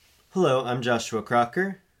Hello, I'm Joshua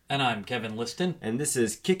Crocker, And I'm Kevin Liston, and this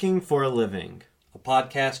is Kicking for a Living. a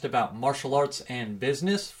podcast about martial arts and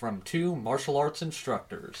business from two martial arts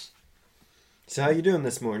instructors. So how you doing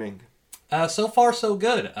this morning? So far, so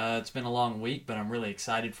good. It's been a long week, but I'm really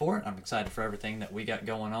excited for it. I'm excited for everything that we got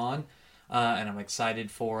going on. And I'm excited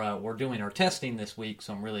for, we're doing our testing this week,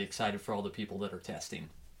 so I'm really excited for all the people that are testing.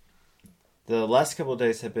 The last couple of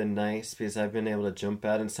days have been nice because I've been able to jump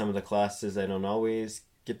out in some of the classes I don't always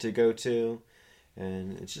get to go to.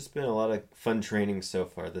 And it's just been a lot of fun training so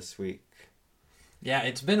far this week. Yeah,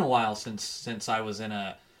 it's been a while since I was in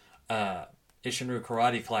a Ishinryu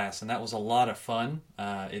karate class, and that was a lot of fun.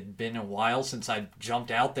 It'd been a while since I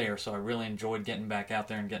jumped out there, so I really enjoyed getting back out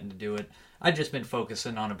there and getting to do it. I'd just been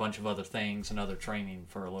focusing on a bunch of other things and other training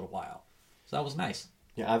for a little while. So that was nice.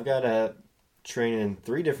 Yeah, I've got to train in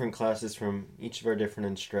 3 different classes from each of our different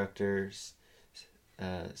instructors.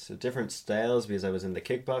 So different styles because I was in the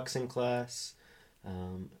kickboxing class,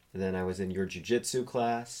 then I was in your jiu-jitsu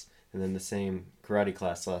class, and then the same karate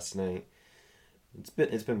class last night.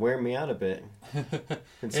 It's been wearing me out a bit.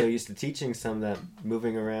 I'm so used to teaching some that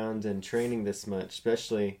moving around and training this much,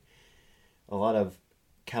 especially a lot of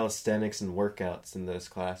calisthenics and workouts in those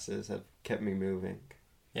classes have kept me moving.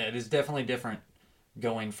 Yeah, it is definitely different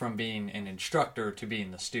going from being an instructor to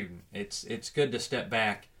being the student. It's good to step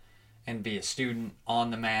back and be a student on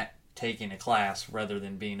the mat taking a class rather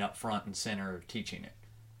than being up front and center teaching it.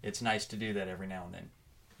 It's nice to do that every now and then.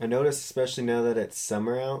 I notice, especially now that it's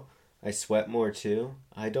summer out, I sweat more too.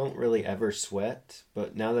 I don't really ever sweat,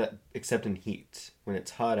 but now that, except in heat, when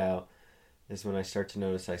it's hot out, is when I start to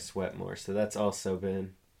notice I sweat more. So that's also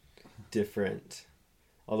been different.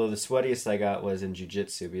 Although the sweatiest I got was in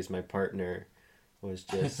jiu-jitsu because my partner was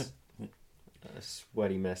just a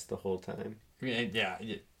sweaty mess the whole time. Yeah,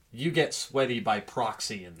 you get sweaty by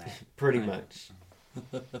proxy in that. Pretty much.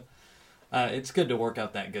 It's good to work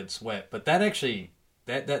out that good sweat, but that actually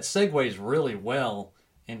that segues really well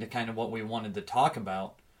into kind of what we wanted to talk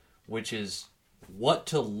about, which is what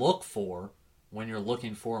to look for when you're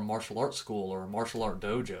looking for a martial arts school or a martial art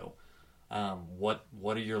dojo. What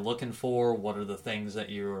are you looking for? What are the things that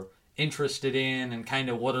you're interested in? And kind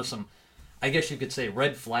of what are some, I guess you could say,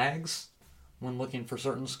 red flags when looking for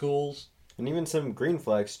certain schools? And even some green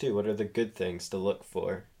flags too. What are the good things to look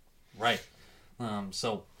for? Right.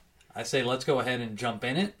 So I say let's go ahead and jump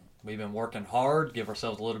in it. We've been working hard, give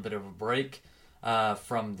ourselves a little bit of a break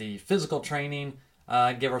from the physical training,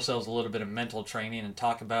 give ourselves a little bit of mental training and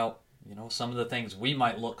talk about, some of the things we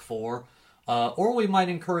might look for, or we might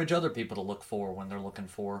encourage other people to look for when they're looking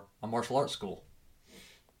for a martial arts school.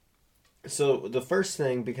 So the first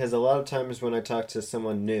thing, because a lot of times when I talk to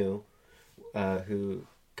someone new who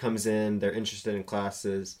comes in, they're interested in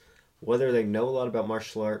classes, whether they know a lot about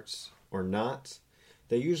martial arts or not,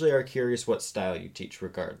 they usually are curious what style you teach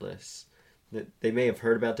regardless. They may have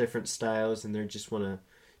heard about different styles and they just want to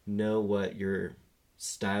know what your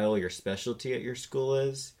style, your specialty at your school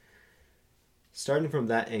is. Starting from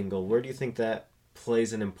that angle, where do you think that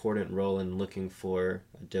plays an important role in looking for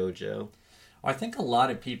a dojo? I think a lot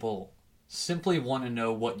of people simply want to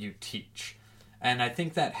know what you teach. And I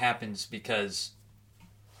think that happens because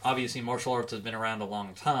obviously martial arts has been around a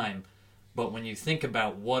long time, but when you think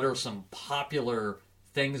about what are some popular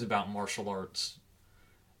things about martial arts,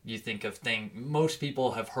 you think of most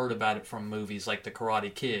people have heard about it from movies like The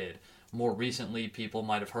Karate Kid. More recently, people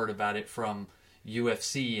might have heard about it from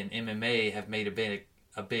UFC and MMA have made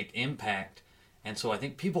a big impact. And so I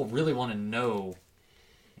think people really want to know,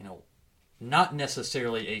 not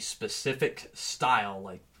necessarily a specific style.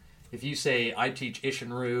 Like if you say I teach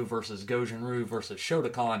Ishinryu versus Gojinryu versus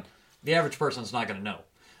Shotokan, the average person's not going to know.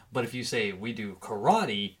 But if you say we do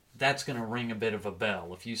karate, that's going to ring a bit of a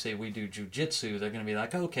bell. If you say we do jiu-jitsu, they're going to be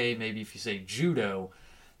like, okay, maybe if you say judo,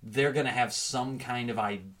 they're going to have some kind of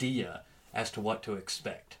idea as to what to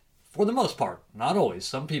expect. For the most part, not always.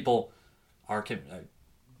 Some people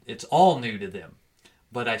it's all new to them.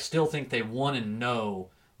 But I still think they want to know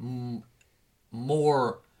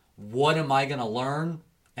more, what am I going to learn,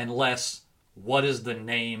 and less, what is the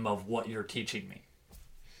name of what you're teaching me.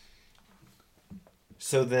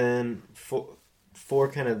 So then, for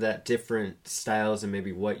kind of that different styles and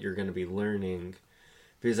maybe what you're going to be learning,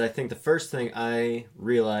 because I think the first thing I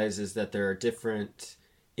realize is that there are different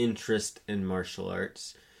interests in martial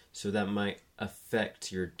arts, so that might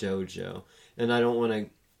affect your dojo. And I don't want to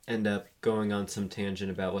end up going on some tangent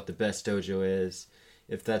about what the best dojo is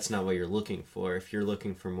if that's not what you're looking for. If you're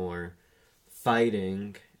looking for more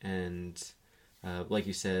fighting and, like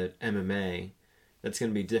you said, MMA, that's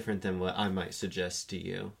going to be different than what I might suggest to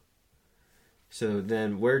you. So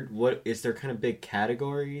then, what is there kind of big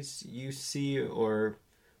categories you see or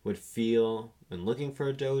would feel when looking for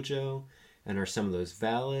a dojo? And are some of those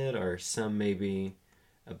valid, or some maybe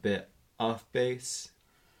a bit off base?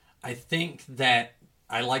 I think that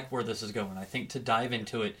I like where this is going. I think to dive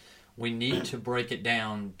into it, we need to break it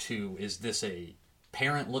down to, is this a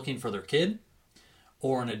parent looking for their kid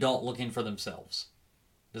or an adult looking for themselves?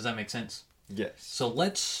 Does that make sense? Yes. So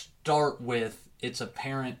let's start with, it's a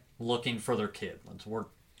parent looking for their kid. Let's work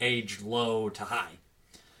age low to high.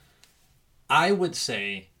 I would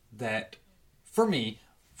say that for me,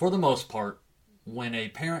 for the most part, when a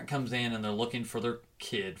parent comes in and they're looking for their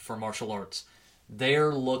kid for martial arts,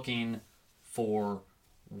 they're looking for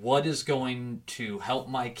what is going to help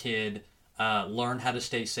my kid learn how to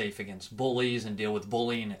stay safe against bullies and deal with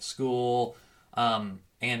bullying at school, and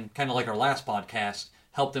kind of like our last podcast,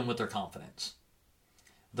 help them with their confidence.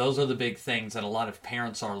 Those are the big things that a lot of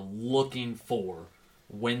parents are looking for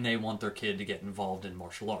when they want their kid to get involved in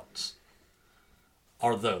martial arts.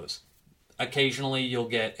 Are those. Occasionally you'll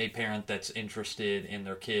get a parent that's interested in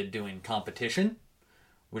their kid doing competition,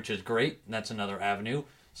 which is great. That's another avenue.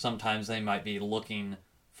 Sometimes they might be looking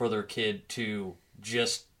for their kid to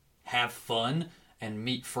just have fun and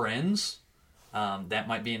meet friends. That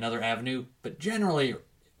might be another avenue. But generally,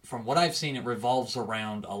 from what I've seen, it revolves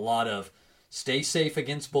around a lot of stay safe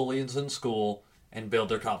against bullies in school and build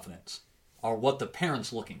their confidence, are what the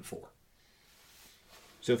parent's looking for.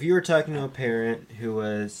 So if you were talking to a parent who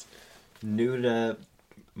was new to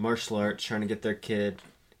martial arts, trying to get their kid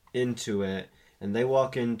into it, and they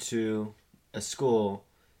walk into a school,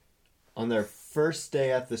 on their first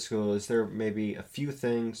day at the school, is there maybe a few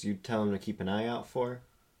things you'd tell them to keep an eye out for?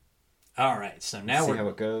 All right, so now See how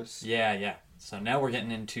it goes? Yeah. So now we're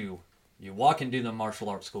getting into, you walk into the martial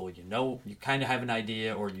arts school, you know, you kind of have an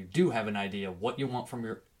idea, or you do have an idea what you want from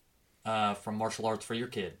your from martial arts for your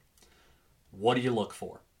kid. What do you look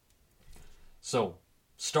for? So,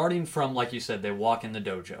 starting from, like you said, they walk in the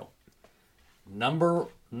dojo. Number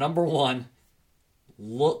one,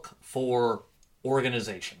 look for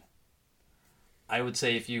organization. I would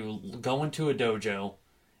say if you go into a dojo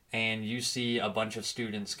and you see a bunch of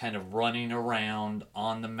students kind of running around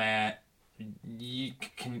on the mat, you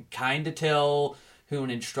can kind of tell who an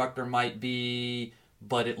instructor might be,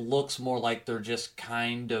 but it looks more like they're just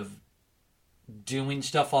kind of doing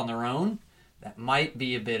stuff on their own. That might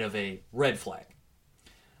be a bit of a red flag.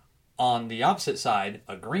 On the opposite side,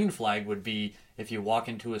 a green flag would be if you walk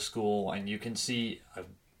into a school and you can see an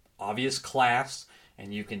obvious class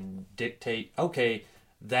and you can dictate, okay,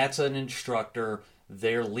 that's an instructor,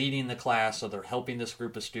 they're leading the class, or they're helping this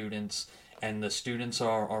group of students, and the students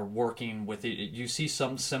are working with it. You see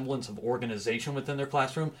some semblance of organization within their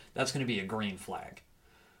classroom, that's going to be a green flag.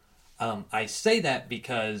 I say that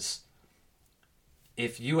because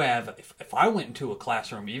if I went into a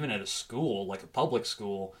classroom, even at a school, like a public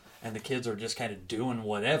school, and the kids are just kind of doing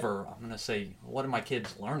whatever, I'm going to say, what are my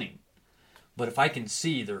kids learning? But if I can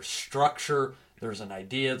see there's structure, there's an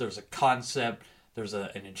idea, there's a concept, there's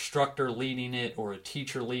an instructor leading it or a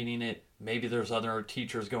teacher leading it, maybe there's other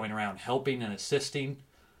teachers going around helping and assisting,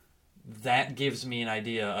 that gives me an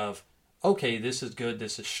idea of, okay, this is good,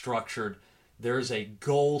 this is structured, there's a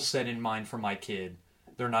goal set in mind for my kid.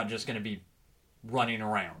 They're not just going to be running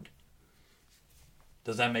around.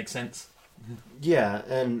 Does that make sense? Yeah,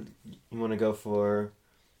 and you want to go for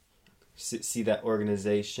see that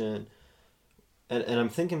organization. And I'm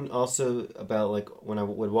thinking also about, like, when I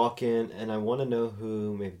would walk in and I want to know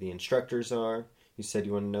who maybe the instructors are. You said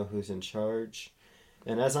you want to know who's in charge.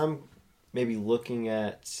 And as I'm maybe looking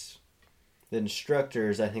at the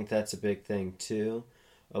instructors, I think that's a big thing too.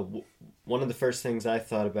 One of the first things I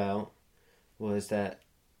thought about was that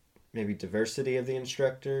maybe diversity of the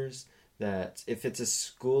instructors, that if it's a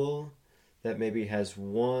school that maybe has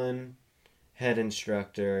one head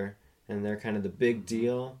instructor and they're kind of the big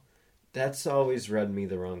deal, that's always rubbed me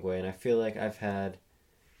the wrong way. And I feel like I've had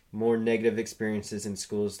more negative experiences in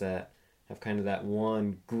schools that have kind of that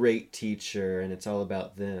one great teacher and it's all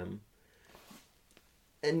about them.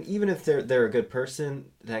 And even if they're a good person,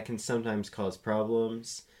 that can sometimes cause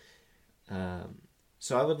problems.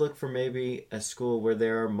 So I would look for maybe a school where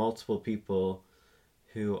there are multiple people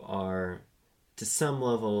who are, to some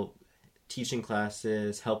level, teaching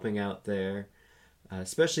classes, helping out there,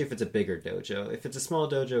 especially if it's a bigger dojo. If it's a small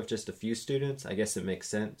dojo of just a few students, I guess it makes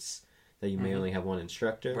sense that you may only have one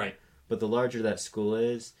instructor. Right. But the larger that school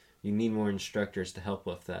is, you need more instructors to help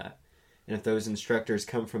with that. And if those instructors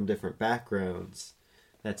come from different backgrounds,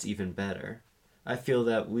 that's even better. I feel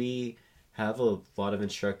that we have a lot of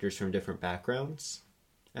instructors from different backgrounds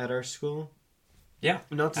at our school. Yeah,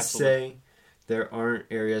 Not to absolutely. say there aren't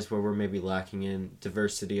areas where we're maybe lacking in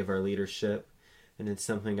diversity of our leadership. And it's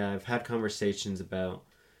something I've had conversations about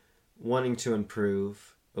wanting to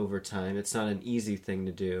improve over time. It's not an easy thing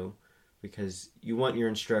to do because you want your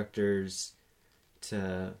instructors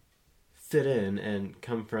to fit in and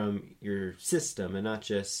come from your system and not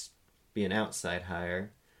just be an outside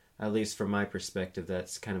hire. At least from my perspective,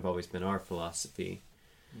 that's kind of always been our philosophy.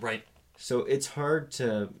 Right. So it's hard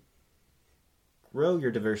to grow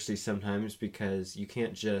your diversity sometimes because you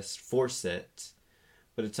can't just force it.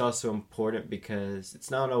 But it's also important because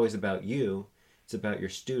it's not always about you. It's about your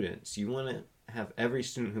students. You want to have every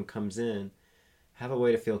student who comes in have a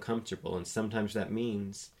way to feel comfortable. And sometimes that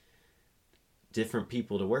means different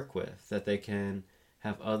people to work with, that they can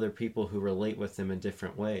have other people who relate with them in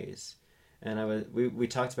different ways. And we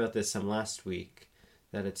talked about this some last week,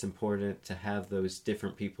 that it's important to have those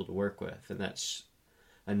different people to work with. And that's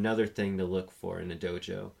another thing to look for in a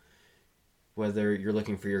dojo. Whether you're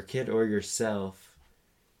looking for your kid or yourself,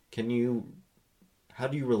 how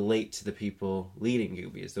do you relate to the people leading you?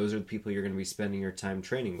 Because those are the people you're going to be spending your time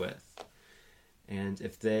training with. And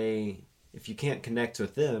if you can't connect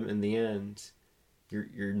with them in the end,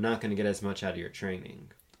 you're not going to get as much out of your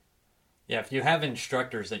training. Yeah, if you have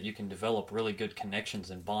instructors that you can develop really good connections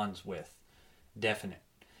and bonds with, definite.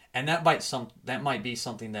 And that might be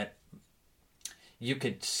something that you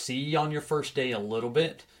could see on your first day a little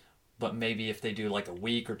bit, but maybe if they do like a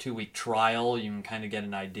week or 2 week trial, you can kind of get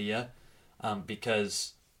an idea.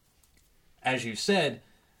 Because, as you said,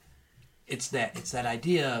 it's that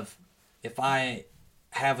idea of, if I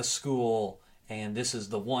have a school and this is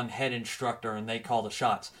the one head instructor and they call the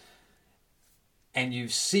shots, and you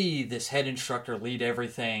see this head instructor lead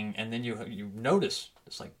everything, and then you notice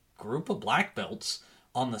this like group of black belts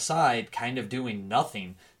on the side kind of doing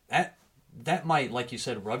nothing, that might, like you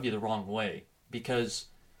said, rub you the wrong way, because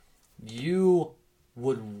you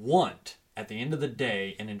would want, at the end of the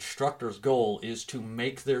day, an instructor's goal is to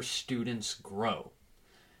make their students grow.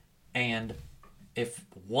 And if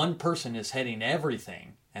one person is heading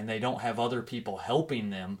everything and they don't have other people helping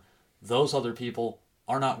them, those other people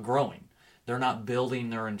are not growing. They're not building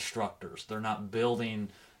their instructors. They're not building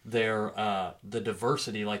their the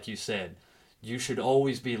diversity, like you said. You should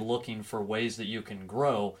always be looking for ways that you can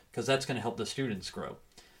grow, because that's going to help the students grow.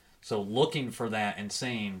 So looking for that and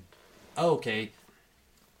saying, oh, okay,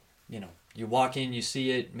 you walk in, you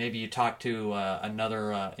see it, maybe you talk to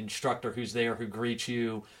another instructor who's there who greets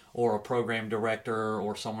you, or a program director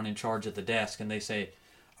or someone in charge at the desk, and they say,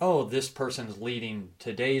 oh, this person's leading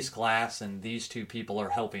today's class and these two people are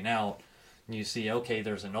helping out. And you see, okay,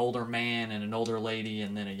 there's an older man and an older lady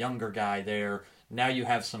and then a younger guy there. Now you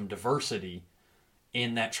have some diversity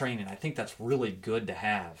in that training. I think that's really good to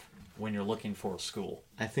have when you're looking for a school.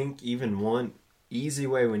 I think even one easy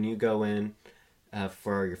way when you go in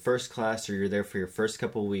for your first class, or you're there for your first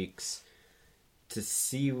couple weeks, to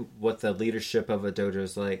see what the leadership of a dojo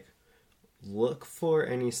is like, look for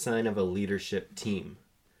any sign of a leadership team.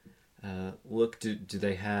 Do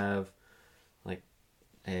they have like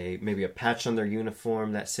maybe a patch on their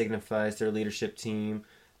uniform that signifies their leadership team,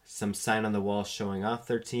 some sign on the wall showing off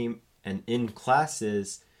their team, and in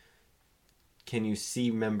classes, can you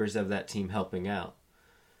see members of that team helping out?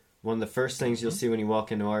 One of the first things you'll see when you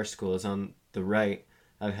walk into our school is on the right,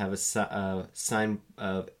 I have a sign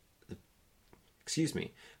of,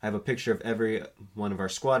 I have a picture of every one of our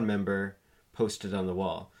squad member posted on the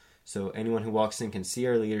wall. So anyone who walks in can see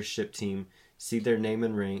our leadership team, see their name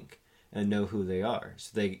and rank, and know who they are.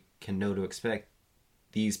 So they can know to expect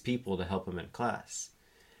these people to help them in class.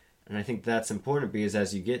 And I think that's important, because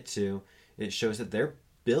as you get to, it shows that they're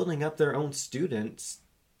building up their own students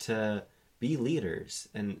to be leaders.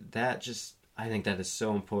 And I think that is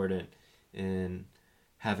so important in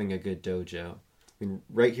having a good dojo. I mean,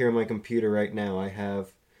 right here on my computer right now, I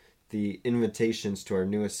have the invitations to our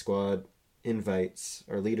newest squad invites,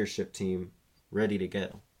 our leadership team, ready to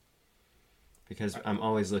go. Because I'm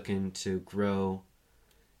always looking to grow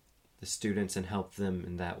the students and help them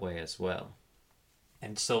in that way as well.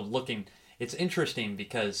 And so it's interesting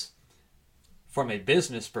because from a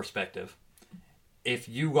business perspective, if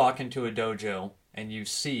you walk into a dojo and you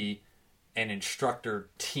see an instructor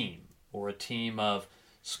team or a team of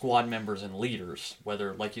squad members and leaders,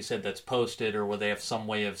 whether, like you said, that's posted or whether they have some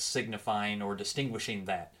way of signifying or distinguishing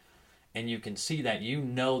that, and you can see that, you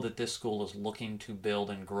know that this school is looking to build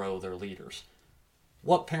and grow their leaders.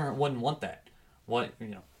 What parent wouldn't want that?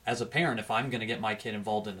 As a parent, if I'm going to get my kid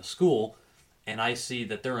involved in a school and I see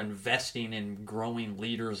that they're investing in growing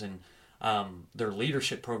leaders and their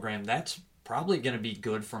leadership program, that's probably going to be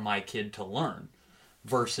good for my kid to learn,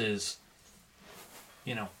 versus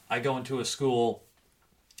I go into a school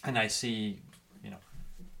and I see,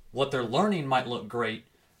 what they're learning might look great,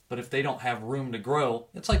 but if they don't have room to grow,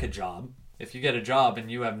 it's like a job. If you get a job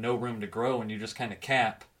and you have no room to grow and you just kind of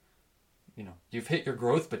cap, you've hit your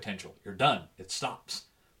growth potential. You're done. It stops.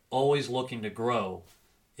 Always looking to grow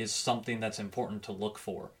is something that's important to look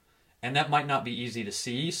for. And that might not be easy to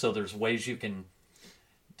see, so there's ways you can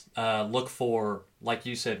look for, like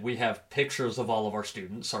you said, we have pictures of all of our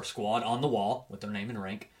students, our squad, on the wall with their name and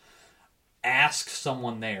rank. Ask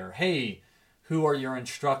someone there, hey, who are your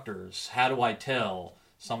instructors? How do I tell?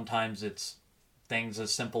 Sometimes it's things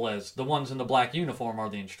as simple as the ones in the black uniform are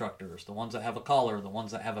the instructors, the ones that have a collar, the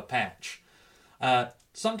ones that have a patch.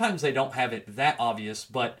 Sometimes they don't have it that obvious,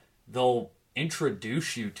 but they'll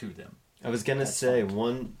introduce you to them. I was going to say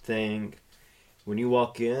one thing. When you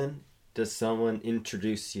walk in, does someone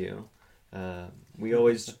introduce you? We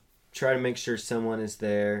always try to make sure someone is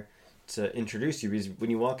there to introduce you, because when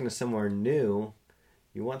you walk into somewhere new,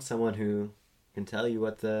 you want someone who can tell you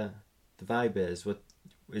what the vibe is, what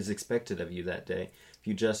is expected of you that day. If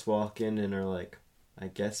you just walk in and are like, I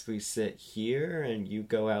guess we sit here and you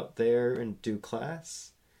go out there and do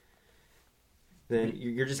class, then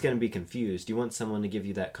you're just going to be confused. You want someone to give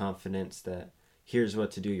you that confidence that here's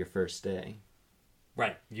what to do your first day.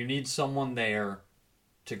 Right. You need someone there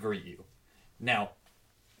to greet you. Now,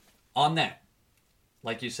 on that,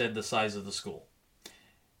 like you said, the size of the school.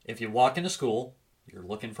 If you walk into school, you're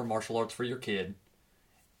looking for martial arts for your kid,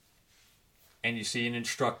 and you see an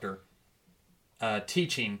instructor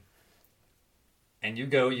teaching, and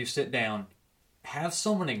you sit down, have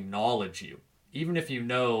someone acknowledge you. Even if you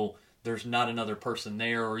know there's not another person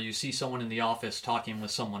there, or you see someone in the office talking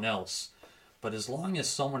with someone else. But as long as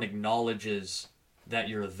someone acknowledges that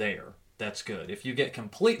you're there, that's good. If you get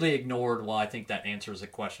completely ignored, well, I think that answers a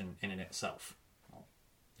question in and itself.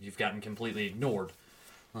 You've gotten completely ignored.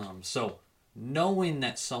 So knowing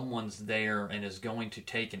that someone's there and is going to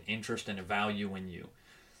take an interest and a value in you,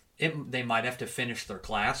 they might have to finish their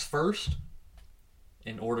class first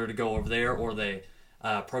in order to go over there, or the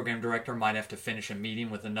program director might have to finish a meeting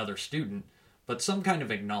with another student, but some kind of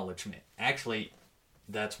acknowledgement. Actually,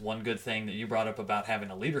 that's one good thing that you brought up about having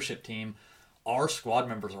a leadership team. Our squad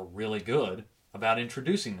members are really good about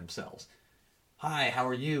introducing themselves. Hi, how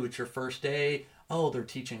are you? It's your first day. Oh, they're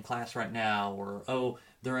teaching class right now. Or, oh,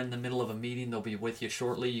 they're in the middle of a meeting. They'll be with you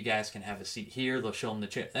shortly. You guys can have a seat here. They'll show them the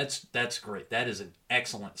chair. That's great. That is an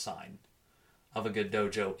excellent sign of a good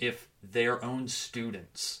dojo if their own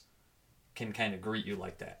students can kind of greet you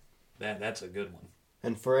like that. That's a good one.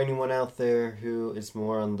 And for anyone out there who is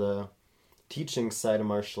more on the teaching side of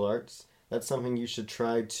martial arts, that's something you should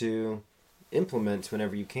try to implement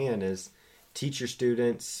whenever you can, is teach your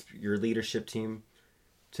students, your leadership team,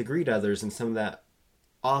 to greet others and some of that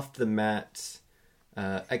off the mat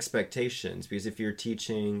expectations. Because if you're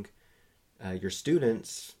teaching your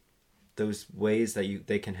students those ways that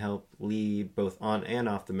they can help lead both on and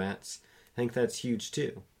off the mats, I think that's huge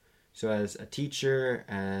too. So as a teacher,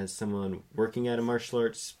 as someone working at a martial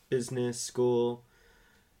arts business, school,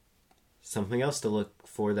 something else to look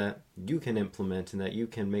for that you can implement and that you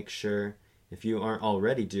can make sure, if you aren't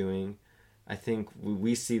already doing, I think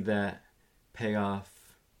we see that pay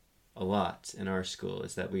off a lot in our school,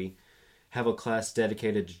 is that we have a class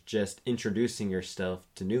dedicated to just introducing yourself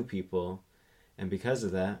to new people, and because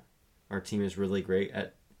of that, our team is really great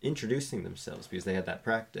at introducing themselves because they had that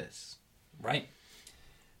practice. Right.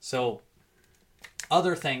 So,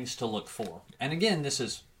 other things to look for. And again, this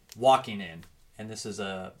is walking in, and this is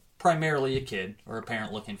primarily a kid or a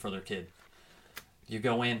parent looking for their kid. You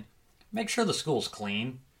go in, make sure the school's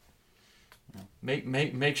clean.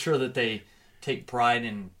 Make sure that they take pride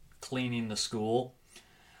in cleaning the school.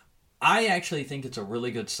 I actually think it's a really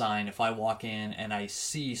good sign if I walk in and I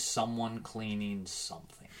see someone cleaning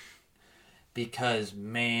something. Because,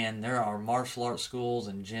 man, there are martial arts schools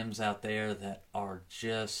and gyms out there that are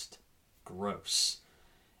just gross.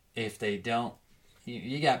 If they don't,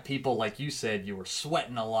 you got people, like you said, you were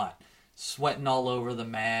sweating a lot. Sweating all over the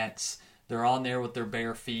mats. They're on there with their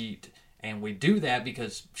bare feet. And we do that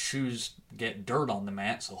because shoes get dirt on the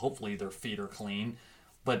mat, so hopefully their feet are clean.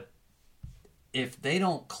 But if they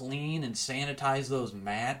don't clean and sanitize those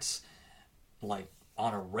mats, like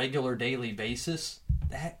on a regular daily basis,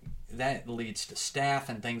 that leads to staph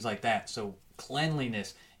and things like that. So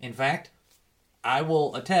cleanliness. In fact, I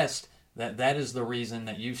will attest that is the reason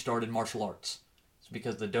that you started martial arts. It's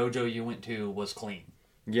because the dojo you went to was clean.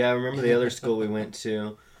 Yeah, I remember the other school we went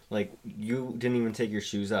to. Like, you didn't even take your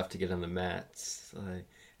shoes off to get on the mats.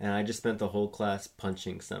 And I just spent the whole class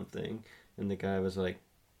punching something. And the guy was like,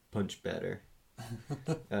 punch better.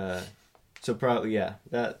 So probably, yeah,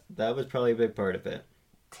 that was probably a big part of it.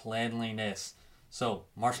 Cleanliness. So,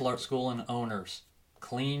 martial arts school and owners,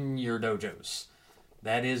 clean your dojos.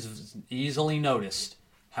 That is easily noticed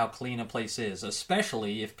how clean a place is,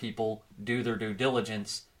 especially if people do their due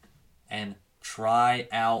diligence and try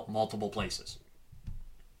out multiple places.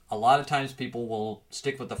 A lot of times people will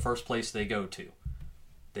stick with the first place they go to.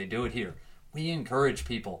 They do it here. We encourage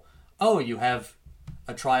people, oh, you have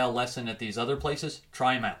a trial lesson at these other places?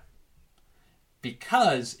 Try them out.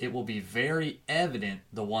 Because it will be very evident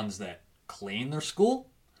the ones that clean their school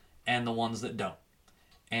and the ones that don't.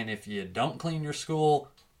 And if you don't clean your school,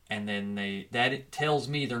 and then it tells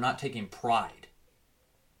me they're not taking pride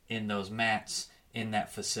in those mats in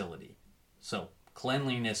that facility. So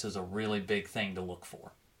cleanliness is a really big thing to look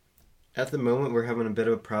for. At the moment, we're having a bit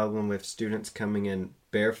of a problem with students coming in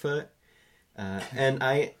barefoot. And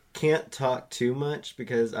I can't talk too much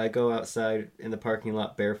because I go outside in the parking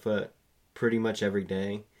lot barefoot pretty much every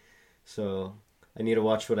day. So I need to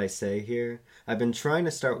watch what I say here. I've been trying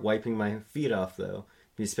to start wiping my feet off, though.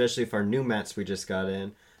 Especially if our new mats we just got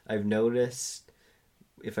in. I've noticed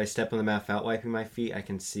if I step on the mat without wiping my feet, I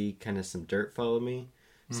can see kind of some dirt follow me.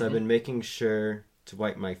 So I've been making sure to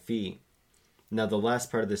wipe my feet. Now, the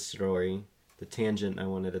last part of this story, the tangent I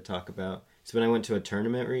wanted to talk about, is when I went to a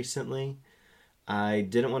tournament recently, I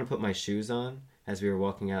didn't want to put my shoes on as I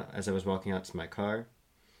was walking out to my car.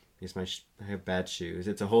 Because I have bad shoes.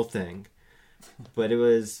 It's a whole thing. But it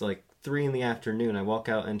was like 3 p.m. I walk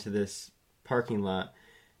out into this parking lot,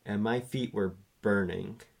 and my feet were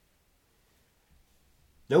burning.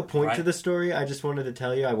 No point to the story. I just wanted to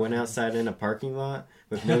tell you I went outside in a parking lot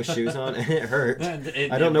with no shoes on, and it hurt.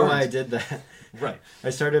 I don't know why I did that. Right.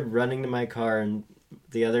 I started running to my car, and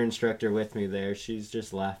the other instructor with me there, she's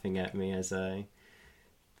just laughing at me as I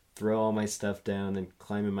throw all my stuff down and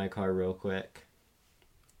climb in my car real quick.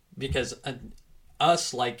 Because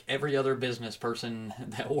us, like every other business person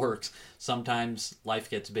that works, sometimes life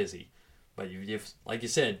gets busy. But you've like you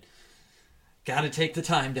said, got to take the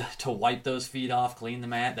time to wipe those feet off, clean the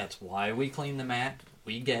mat. That's why we clean the mat.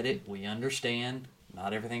 We get it. We understand.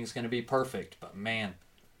 Not everything's going to be perfect, but man.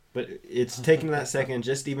 But it's taking that second,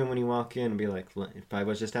 just even when you walk in and be like, if I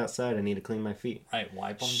was just outside, I need to clean my feet. Right,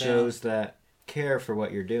 wipe them down. Shows that care for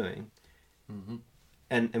what you're doing. Mm-hmm.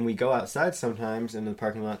 And we go outside sometimes in the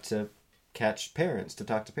parking lot to catch parents, to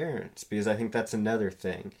talk to parents, because I think that's another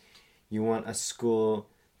thing. You want a school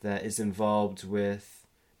that is involved with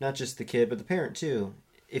not just the kid, but the parent too,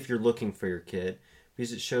 if you're looking for your kid,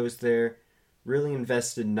 because it shows they're really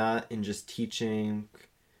invested not in just teaching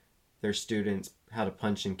their students how to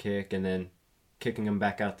punch and kick and then kicking them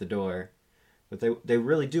back out the door, but they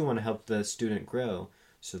really do want to help the student grow.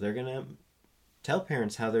 So they're going to tell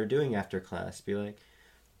parents how they're doing after class. Be like,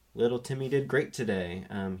 little Timmy did great today.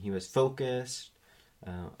 He was focused.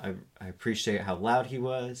 I appreciate how loud he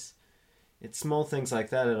was. It's small things like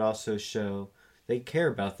that that also show they care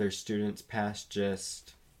about their students past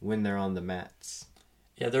just when they're on the mats.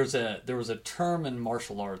 Yeah, there was a term in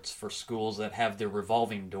martial arts for schools that have the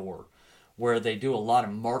revolving door, where they do a lot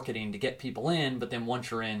of marketing to get people in, but then once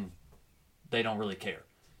you're in, they don't really care.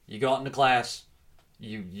 You go out into class,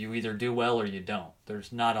 you either do well or you don't.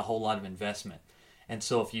 There's not a whole lot of investment. And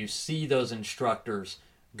so if you see those instructors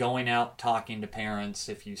going out talking to parents,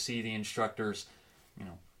 if you see the instructors,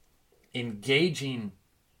 engaging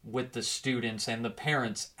with the students and the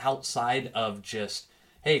parents outside of just,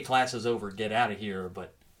 hey, class is over, get out of here.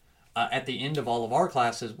 But at the end of all of our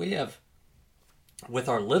classes, we have, with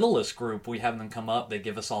our littlest group, we have them come up, they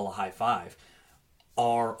give us all a high five.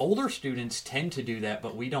 Our older students tend to do that,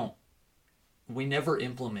 but we never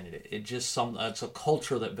implemented it. It's a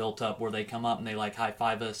culture that built up where they come up and they like high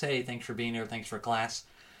five us, hey, thanks for being here, thanks for class.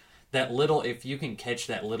 If you can catch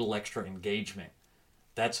that little extra engagement,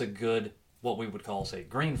 that's a good, what we would call, say,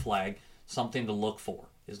 green flag, something to look for,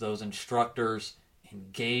 is those instructors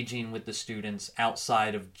engaging with the students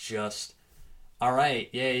outside of just, all right,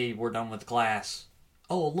 yay, we're done with class.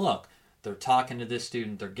 Oh, look, they're talking to this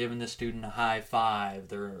student, they're giving this student a high five,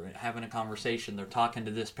 they're having a conversation, they're talking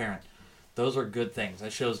to this parent. Those are good things.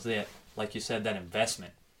 That shows that, like you said, that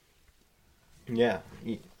investment. Yeah,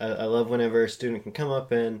 I love whenever a student can come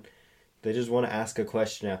up and they just want to ask a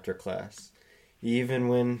question after class. Even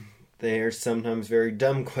when they are sometimes very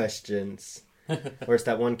dumb questions. Or it's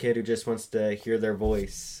that one kid who just wants to hear their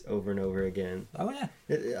voice over and over again. Oh,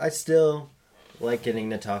 yeah. I still like getting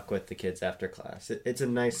to talk with the kids after class. It's a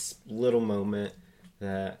nice little moment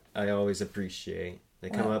that I always appreciate. They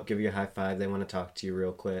come up, give you a high five, they want to talk to you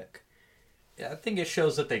real quick. Yeah, I think it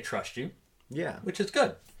shows that they trust you. Yeah. Which is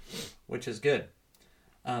good.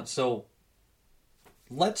 So,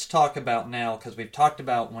 let's talk about now, because we've talked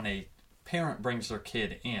about when a parent brings their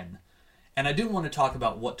kid in. And I do want to talk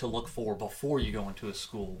about what to look for before you go into a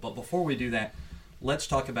school. But before we do that, let's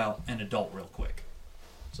talk about an adult real quick.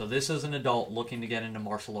 So this is an adult looking to get into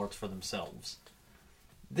martial arts for themselves.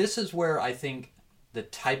 This is where I think the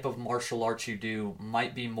type of martial arts you do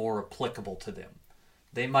might be more applicable to them.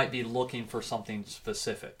 They might be looking for something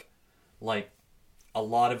specific. Like a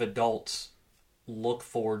lot of adults look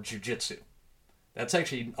for jiu-jitsu. That's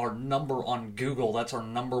actually our number on Google. That's our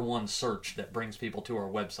number one search that brings people to our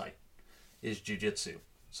website, is jiu-jitsu.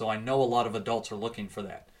 So I know a lot of adults are looking for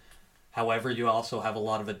that. However, you also have a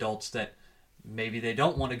lot of adults that maybe they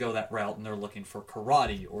don't want to go that route and they're looking for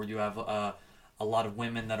karate, or you have a lot of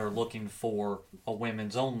women that are looking for a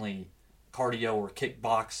women's only cardio or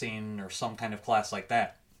kickboxing or some kind of class like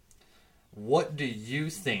that. What do you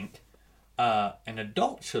think an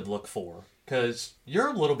adult should look for? Because you're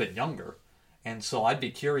a little bit younger, and so I'd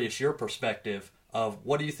be curious your perspective of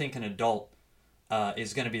what do you think an adult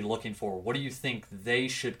is going to be looking for? What do you think they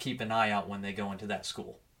should keep an eye out when they go into that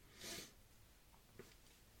school?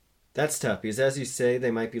 That's tough because, as you say,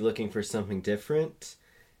 they might be looking for something different,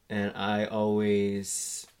 and I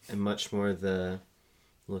always am much more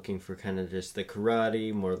looking for kind of just the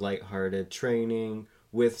karate, more lighthearted training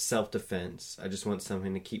with self-defense. I just want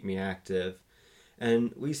something to keep me active.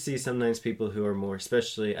 And we see sometimes people who are more,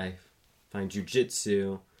 especially I find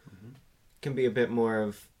jiu-jitsu can be a bit more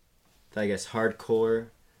of, I guess, hardcore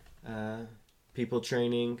people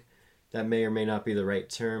training. That may or may not be the right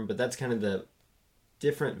term, but that's kind of the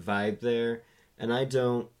different vibe there, and I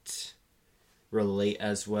don't relate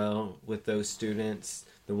as well with those students,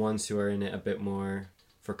 the ones who are in it a bit more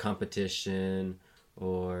for competition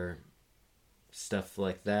or stuff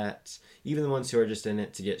like that. Even the ones who are just in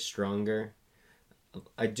it to get stronger.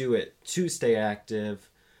 I do it to stay active,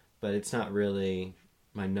 but it's not really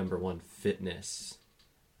my number one fitness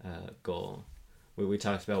goal. We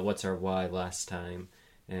talked about what's our why last time,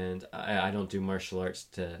 and I don't do martial arts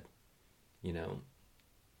to,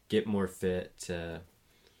 get more fit, to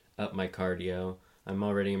up my cardio. I'm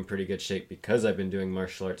already in pretty good shape because I've been doing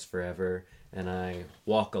martial arts forever, and I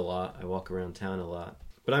walk a lot. I walk around town a lot.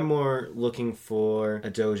 But I'm more looking for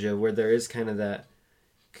a dojo where there is kind of that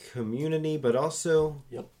community, but also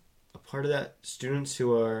a part of that students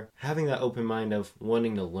who are having that open mind of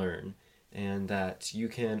wanting to learn, and that you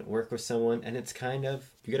can work with someone, and it's kind of,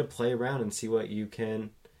 you got to play around and see what you can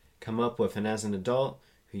come up with. And as an adult,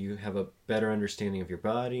 you have a better understanding of your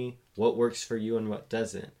body, what works for you and what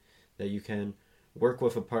doesn't. That you can work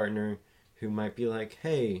with a partner who might be like,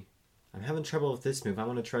 hey, I'm having trouble with this move, I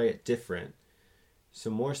want to try it different. So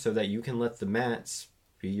more so that you can let the mats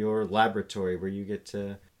be your laboratory where you get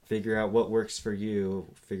to figure out what works for you,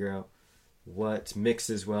 figure out what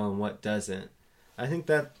mixes well and what doesn't. I think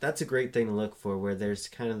that's a great thing to look for, where there's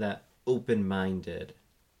kind of that open-minded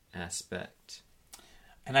aspect.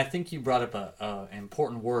 And I think you brought up an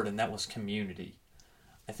important word, and that was community.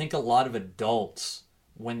 I think a lot of adults,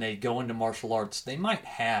 when they go into martial arts, they might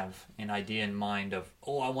have an idea in mind of,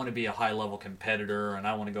 I want to be a high-level competitor, and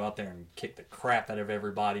I want to go out there and kick the crap out of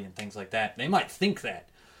everybody and things like that. They might think that.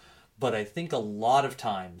 But I think a lot of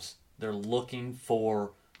times they're looking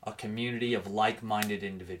for a community of like-minded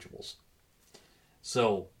individuals.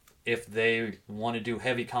 So if they want to do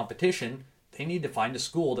heavy competition, they need to find a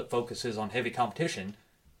school that focuses on heavy competition,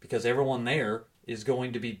 because everyone there is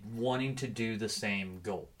going to be wanting to do the same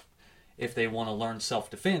goal. If they want to learn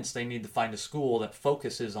self-defense, they need to find a school that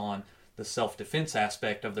focuses on the self-defense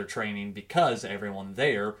aspect of their training, because everyone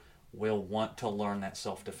there will want to learn that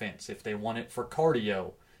self-defense. If they want it for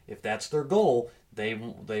cardio, if that's their goal, they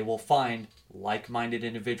will find like-minded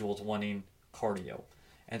individuals wanting cardio.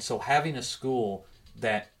 And so having a school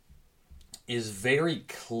that is very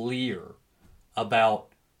clear about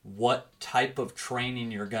what type of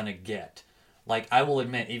training you're going to get. Like, I will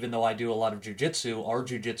admit, even though I do a lot of jiu-jitsu, our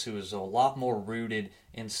jiu-jitsu is a lot more rooted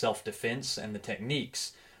in self-defense and the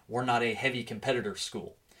techniques. We're not a heavy competitor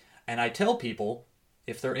school. And I tell people,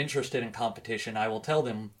 if they're interested in competition, I will tell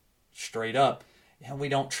them straight up, we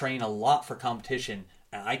don't train a lot for competition.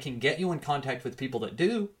 And I can get you in contact with people that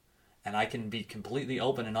do, and I can be completely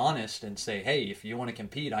open and honest and say, hey, if you want to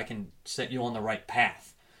compete, I can set you on the right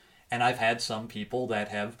path. And I've had some people that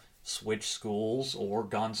have switched schools or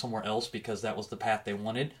gone somewhere else because that was the path they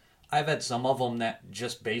wanted. I've had some of them that,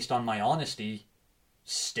 just based on my honesty,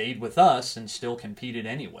 stayed with us and still competed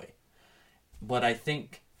anyway. But I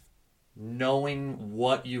think knowing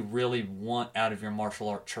what you really want out of your martial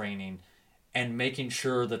art training and making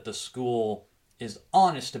sure that the school is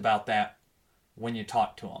honest about that when you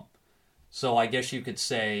talk to them. So I guess you could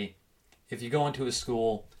say, if you go into a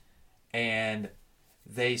school and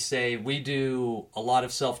they say, we do a lot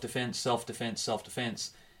of self-defense, self-defense,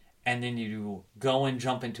 self-defense, and then you go and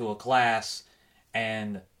jump into a class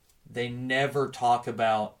and they never talk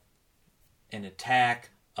about an attack,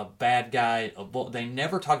 a bad guy, they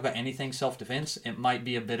never talk about anything self-defense. It might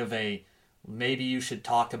be a bit of a, maybe you should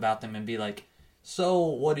talk about them and be like, so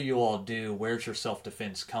what do you all do? Where's your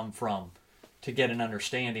self-defense come from? To get an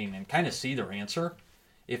understanding and kind of see their answer.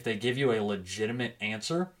 If they give you a legitimate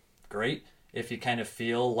answer, great. If you kind of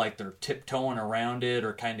feel like they're tiptoeing around it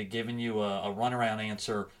or kind of giving you a runaround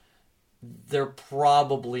answer, they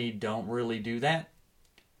probably don't really do that.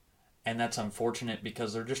 And that's unfortunate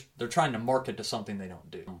because they're trying to market to something they don't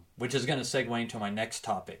do, which is going to segue into my next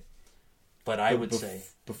topic. But I would say,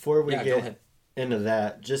 before we get into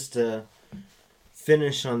that, just to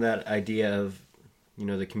finish on that idea of,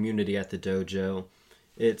 the community at the dojo,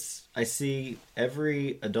 I see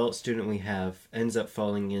every adult student we have ends up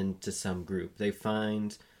falling into some group. They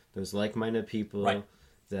find those like-minded people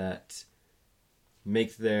that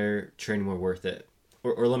make their training more worth it.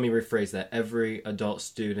 Or let me rephrase that. Every adult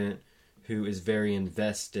student who is very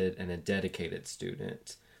invested and a dedicated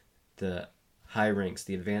student, the high ranks,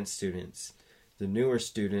 the advanced students, the newer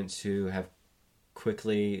students who have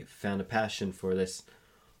quickly found a passion for this,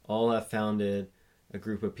 all have founded a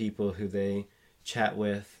group of people who they chat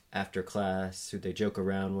with after class, who they joke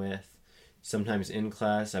around with. Sometimes in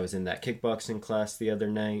class, I was in that kickboxing class the other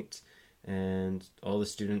night, and all the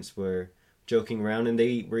students were joking around, and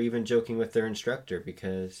they were even joking with their instructor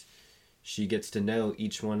because she gets to know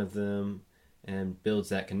each one of them and builds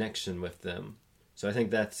that connection with them. So I think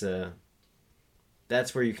that's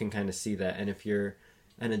where you can kind of see that. And if you're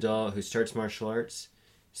an adult who starts martial arts,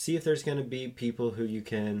 see if there's going to be people who you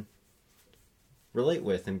can relate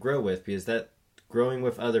with and grow with, because that growing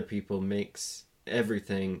with other people makes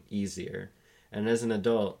everything easier. And as an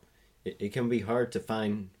adult, it can be hard to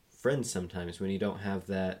find friends sometimes when you don't have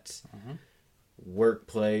that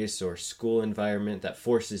workplace or school environment that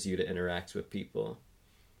forces you to interact with people.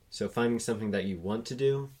 So finding something that you want to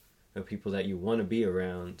do, or people that you want to be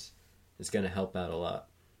around, is going to help out a lot.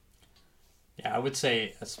 Yeah, I would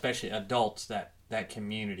say, especially adults, that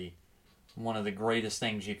community, one of the greatest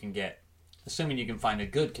things you can get, assuming you can find a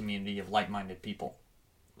good community of like-minded people.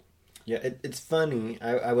 Yeah, it's funny.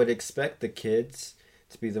 I would expect the kids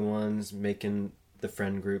to be the ones making the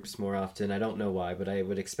friend groups more often. I don't know why, but I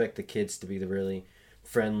would expect the kids to be the really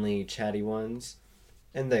friendly, chatty ones.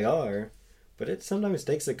 And they are, but it sometimes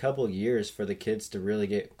takes a couple years for the kids to really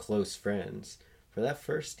get close friends. For that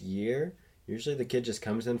first year, usually the kid just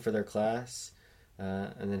comes in for their class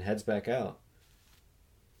and then heads back out.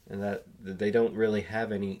 And that they don't really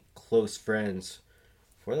have any close friends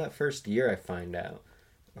for that first year, I find,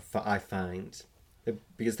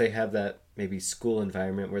 because they have that maybe school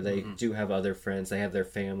environment where they do have other friends, they have their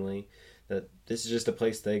family, that this is just a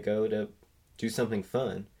place they go to do something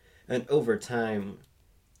fun. And over time,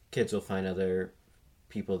 kids will find other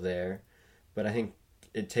people there, but I think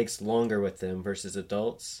it takes longer with them versus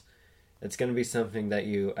adults. It's going to be something that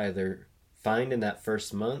you either find in that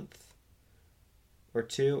first month or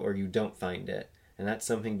two, or you don't find it. And that's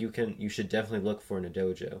something you should definitely look for in a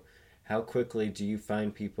dojo. How quickly do you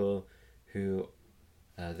find people who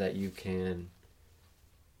that you can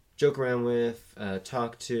joke around with,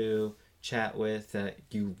 talk to, chat with, that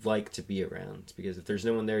you like to be around? Because if there's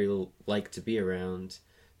no one there you like to be around,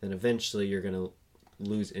 then eventually you're going to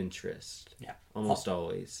lose interest. Yeah. Almost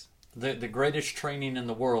always. The greatest training in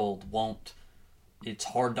the world it's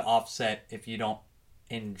hard to offset if you don't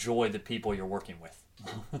enjoy the people you're working with.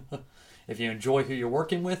 If you enjoy who you're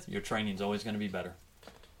working with, your training's always going to be better.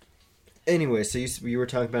 Anyway, so you were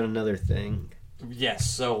talking about another thing. Yes,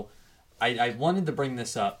 so I wanted to bring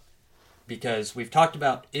this up because we've talked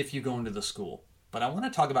about if you go into the school, but I want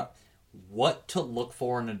to talk about what to look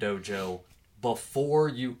for in a dojo before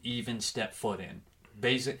you even step foot in.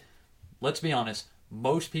 Let's be honest,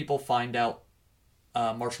 most people find out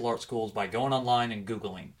martial arts schools by going online and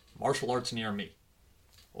Googling martial arts near me,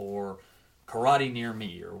 or karate near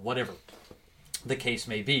me, or whatever the case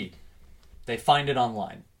may be. They find it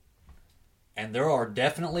online. And there are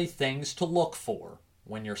definitely things to look for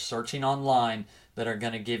when you're searching online that are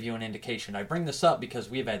going to give you an indication. I bring this up because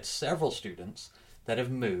we've had several students that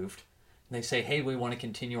have moved, and they say, hey, we want to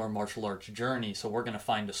continue our martial arts journey, so we're going to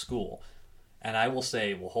find a school. And I will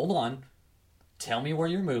say, well, hold on. Tell me where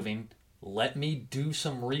you're moving. Let me do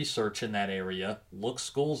some research in that area. Look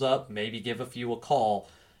schools up. Maybe give a few a call.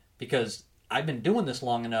 Because I've been doing this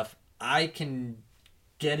long enough, I can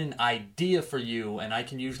get an idea for you, and I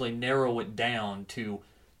can usually narrow it down to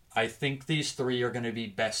I think these three are going to be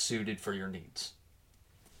best suited for your needs.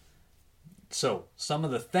 So, some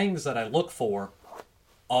of the things that I look for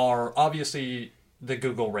are obviously the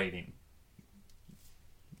Google rating.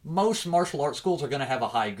 Most martial arts schools are going to have a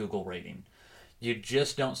high Google rating. You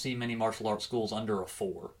just don't see many martial arts schools under a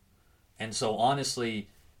 4. And so, honestly,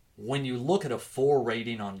 when you look at a 4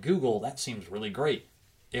 rating on Google, that seems really great.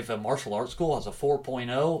 If a martial arts school has a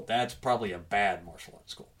 4.0, that's probably a bad martial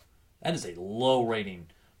arts school. That is a low rating.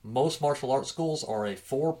 Most martial arts schools are a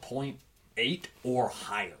 4.8 or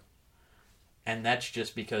higher. And that's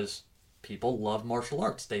just because people love martial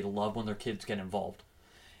arts. They love when their kids get involved.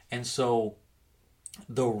 And so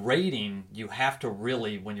the rating, you have to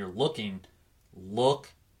really, when you're looking,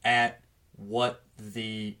 look at what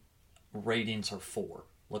the ratings are for.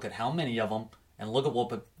 Look at how many of them and look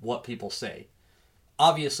at what people say.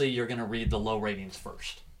 Obviously, you're going to read the low ratings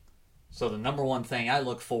first. So the number one thing I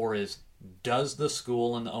look for is, does the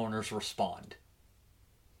school and the owners respond?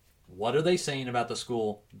 What are they saying about the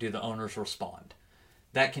school? Do the owners respond?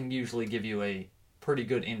 That can usually give you a pretty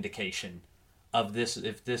good indication of this,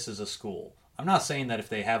 if this is a school. I'm not saying that if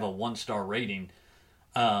they have a 1-star rating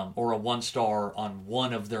or a 1-star on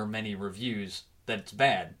one of their many reviews that it's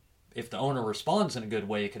bad. If the owner responds in a good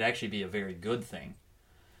way, it could actually be a very good thing.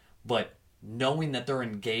 But knowing that they're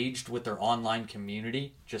engaged with their online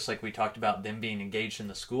community, just like we talked about them being engaged in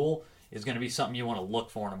the school, is going to be something you want to look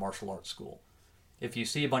for in a martial arts school. If you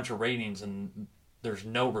see a bunch of ratings and there's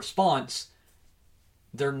no response,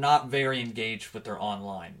 they're not very engaged with their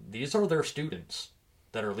online. These are their students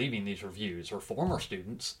that are leaving these reviews, or former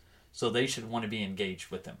students, so they should want to be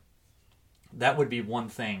engaged with them. That would be one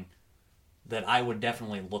thing that I would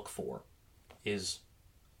definitely look for, is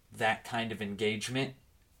that kind of engagement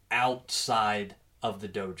outside of the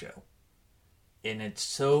dojo. And it's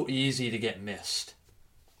so easy to get missed.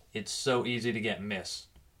 It's so easy to get missed.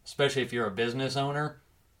 Especially if you're a business owner,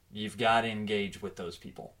 you've got to engage with those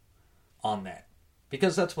people on that.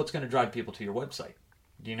 Because that's what's going to drive people to your website.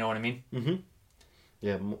 Do you know what I mean? Mm-hmm.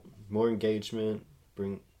 Yeah, more engagement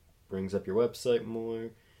brings up your website more,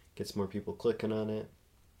 gets more people clicking on it.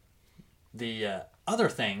 The other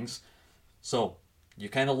things, so you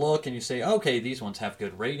kind of look and you say, okay, these ones have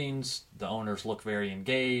good ratings, the owners look very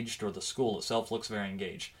engaged, or the school itself looks very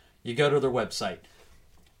engaged. You go to their website.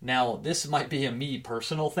 Now, this might be a me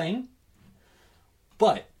personal thing,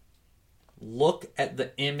 but look at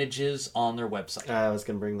the images on their website. I was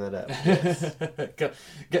going to bring that up. Yes.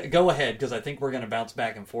 Go ahead, because I think we're going to bounce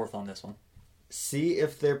back and forth on this one. See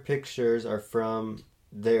if their pictures are from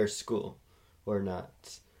their school or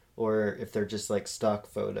not. Or if they're just like stock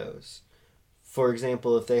photos. For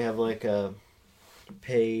example, if they have like a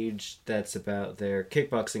page that's about their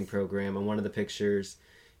kickboxing program, and one of the pictures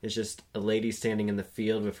is just a lady standing in the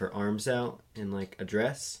field with her arms out in like a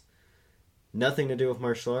dress, nothing to do with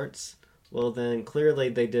martial arts, well then clearly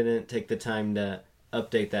they didn't take the time to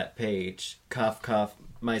update that page. Cough, cough,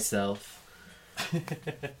 myself.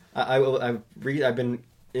 I've been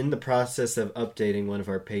in the process of updating one of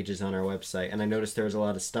our pages on our website, and I noticed there was a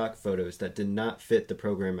lot of stock photos that did not fit the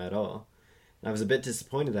program at all. And I was a bit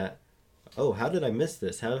disappointed that, oh, how did I miss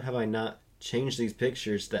this? How have I not changed these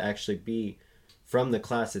pictures to actually be from the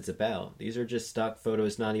class it's about? These are just stock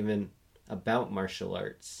photos, not even about martial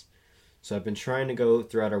arts. So I've been trying to go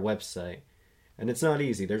throughout our website, and it's not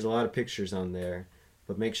easy. There's a lot of pictures on there,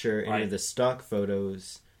 but make sure any of the stock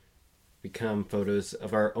photos become photos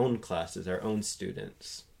of our own classes, our own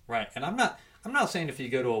students. Right, and I'm not saying if you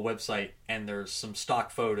go to a website and there's some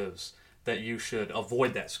stock photos that you should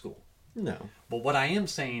avoid that school. No. But what I am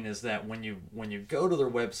saying is that when you go to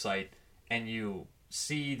their website and you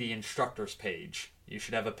see the instructors page, you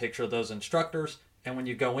should have a picture of those instructors, and when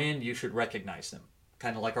you go in, you should recognize them.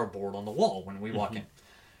 Kind of like our board on the wall when we walk in.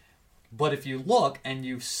 But if you look and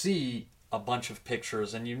you see a bunch of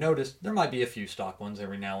pictures and you notice there might be a few stock ones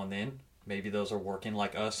every now and then, maybe those are working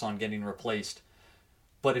like us on getting replaced.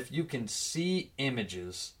 But if you can see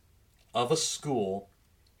images of a school,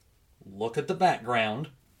 look at the background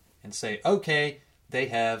and say, okay, they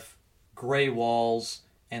have gray walls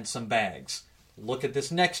and some bags. Look at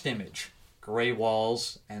this next image. Gray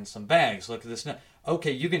walls and some bags. Look at this.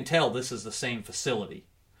 Okay, you can tell this is the same facility.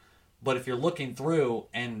 But if you're looking through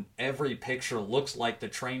and every picture looks like the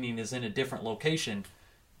training is in a different location,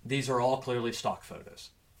 these are all clearly stock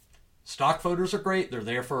photos. Stock photos are great. They're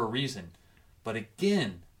there for a reason. But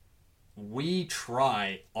again, we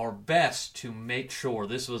try our best to make sure,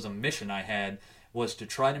 this was a mission I had, was to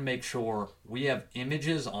try to make sure we have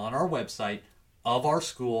images on our website of our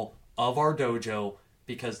school, of our dojo,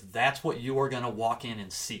 because that's what you are going to walk in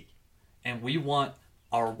and see. And we want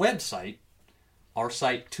our website our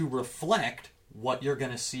site to reflect what you're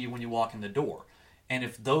going to see when you walk in the door. And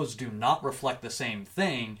if those do not reflect the same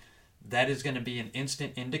thing, that is going to be an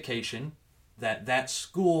instant indication that that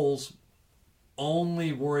school's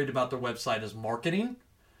only worried about their website as marketing,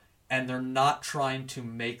 and they're not trying to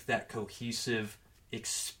make that cohesive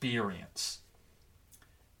experience.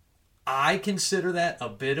 I consider that a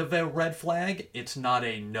bit of a red flag. It's not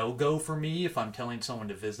a no-go for me if I'm telling someone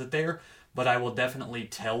to visit there, but I will definitely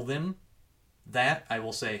tell them that. I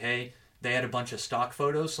will say, hey, they had a bunch of stock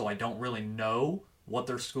photos, so I don't really know what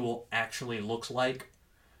their school actually looks like,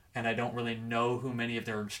 and I don't really know who many of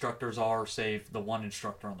their instructors are, save the one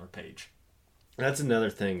instructor on their page. That's another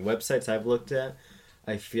thing. Websites I've looked at,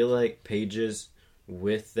 I feel like pages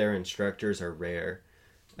with their instructors are rare.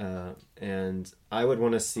 And I would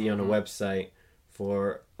want to see on a website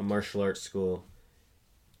for a martial arts school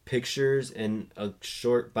pictures and a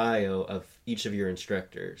short bio of each of your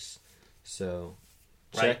instructors. So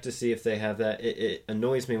check to see if they have that. It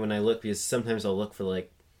annoys me when I look, because sometimes I'll look for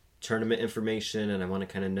like tournament information and I want to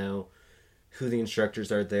kind of know who the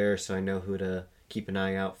instructors are there so I know who to keep an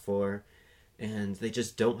eye out for. And they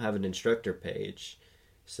just don't have an instructor page.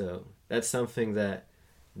 So that's something that,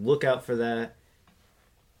 look out for that.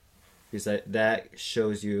 Because that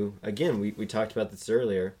shows you, again, we talked about this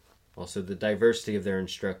earlier, also the diversity of their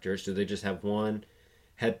instructors. Do they just have one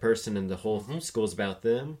head person and the whole school's about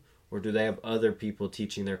them? Or do they have other people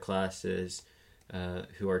teaching their classes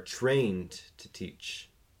who are trained to teach?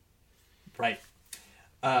 Right.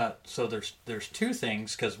 So there's two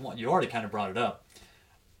things, because you already kind of brought it up.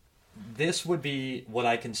 This would be what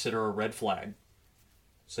I consider a red flag.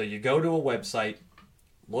 So you go to a website,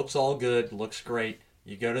 looks all good, looks great.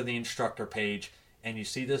 You go to the instructor page, and you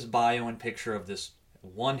see this bio and picture of this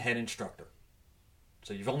one head instructor.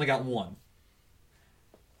 So you've only got one.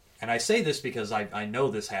 And I say this because I know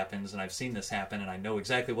this happens, and I've seen this happen, and I know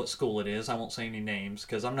exactly what school it is. I won't say any names,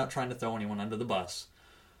 because I'm not trying to throw anyone under the bus.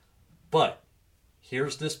 But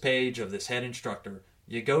here's this page of this head instructor.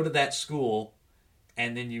 You go to that school,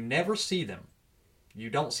 and then you never see them. You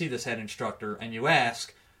don't see this head instructor, and you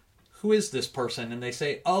ask, who is this person? And they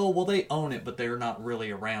say, oh, well, they own it, but they're not really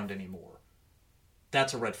around anymore.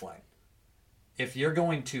 That's a red flag. If you're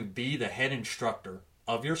going to be the head instructor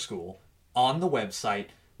of your school on the website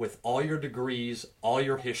with all your degrees, all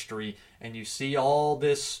your history, and you see all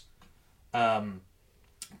this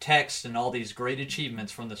text and all these great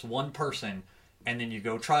achievements from this one person, and then you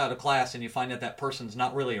go try out a class and you find that that person's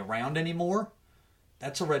not really around anymore,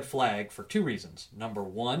 that's a red flag for two reasons. Number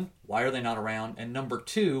one, why are they not around? And number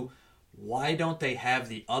two, why don't they have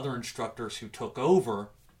the other instructors who took over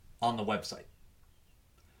on the website?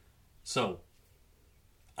 So,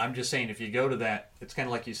 I'm just saying, if you go to that, it's kind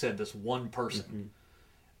of like you said, this one person.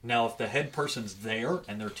 Mm-hmm. Now, if the head person's there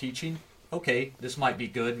and they're teaching, okay, this might be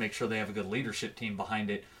good. Make sure they have a good leadership team behind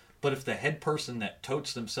it. But if the head person that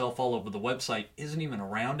totes themselves all over the website isn't even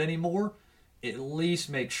around anymore, at least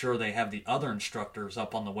make sure they have the other instructors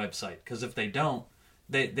up on the website. Because if they don't,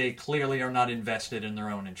 they clearly are not invested in their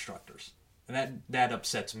own instructors. And that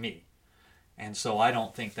upsets me. And so I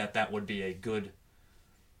don't think that would be a good...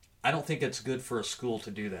 I don't think it's good for a school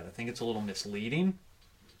to do that. I think it's a little misleading.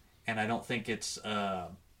 And I don't think it's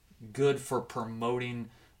good for promoting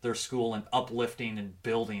their school and uplifting and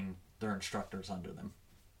building their instructors under them.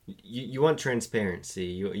 You want transparency.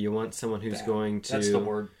 You want someone who's going to... That's the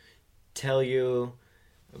word. Tell you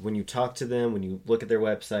when you talk to them, when you look at their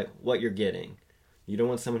website, what you're getting. You don't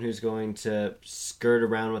want someone who's going to skirt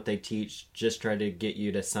around what they teach, just try to get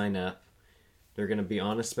you to sign up. They're going to be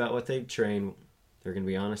honest about what they train. They're going to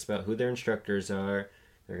be honest about who their instructors are.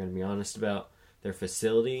 They're going to be honest about their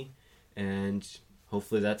facility. And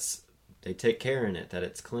hopefully they take care in it, that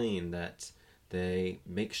it's clean, that they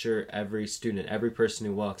make sure every student, every person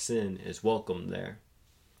who walks in is welcome there.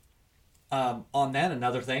 On that,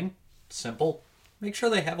 another thing, simple, make sure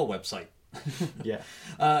they have a website. Yeah.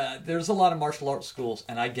 There's a lot of martial arts schools,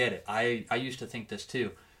 and I get it. I used to think this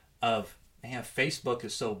too, of, man, Facebook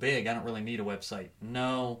is so big, I don't really need a website.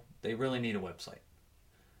 No, they really need a website.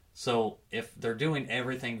 So if they're doing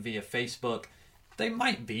everything via Facebook, they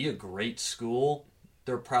might be a great school.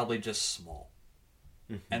 They're probably just small.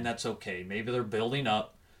 Mm-hmm. And that's okay. Maybe they're building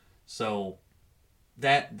up. So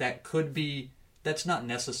that could be, that's not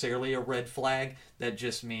necessarily a red flag. That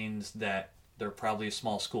just means that they're probably a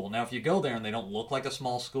small school. Now, if you go there and they don't look like a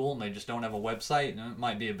small school and they just don't have a website, it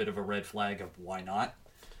might be a bit of a red flag of why not.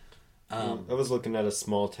 I was looking at a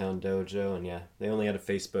small town dojo, and yeah, they only had a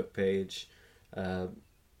Facebook page.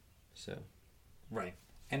 So right.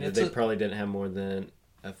 And they probably didn't have more than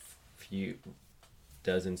a few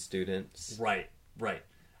dozen students. Right, right.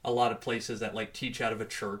 a lot of places that like teach out of a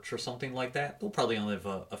church or something like that, they'll probably only have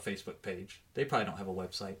a Facebook page. They probably don't have a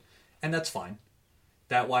website. And that's fine.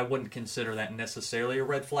 That why I wouldn't consider that necessarily a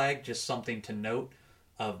red flag, just something to note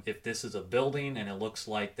of if this is a building and it looks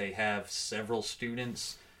like they have several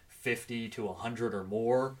students, 50 to 100 or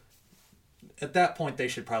more, at that point they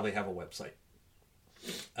should probably have a website.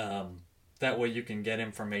 That way you can get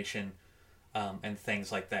information and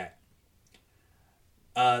things like that.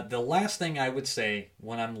 The last thing I would say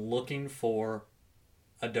when I'm looking for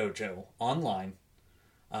a dojo online,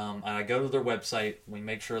 I go to their website, we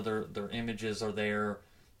make sure their images are there,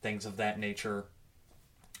 things of that nature.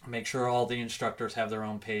 Make sure all the instructors have their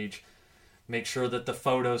own page. Make sure that the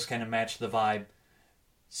photos kind of match the vibe.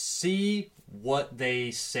 See what they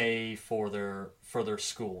say for their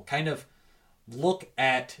school. Kind of look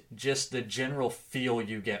at just the general feel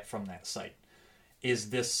you get from that site. Is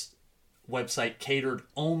this website catered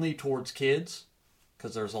only towards kids?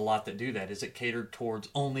 Because there's a lot that do that. Is it catered towards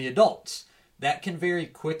only adults? That can very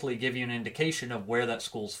quickly give you an indication of where that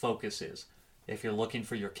school's focus is. If you're looking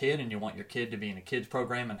for your kid and you want your kid to be in a kids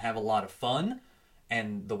program and have a lot of fun,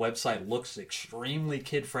 and the website looks extremely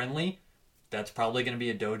kid-friendly, that's probably going to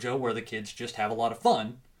be a dojo where the kids just have a lot of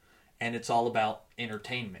fun, and it's all about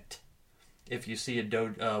entertainment. If you see a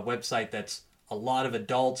website that's a lot of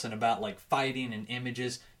adults and about like fighting and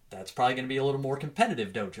images, that's probably going to be a little more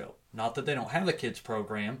competitive dojo. Not that they don't have a kids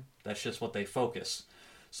program, that's just what they focus.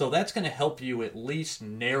 So that's going to help you at least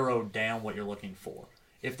narrow down what you're looking for.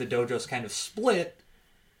 If the dojo's kind of split,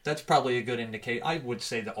 that's probably a good indicator. I would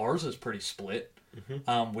say that ours is pretty split.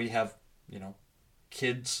 Mm-hmm. We have,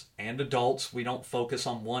 kids and adults. We don't focus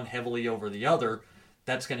on one heavily over the other.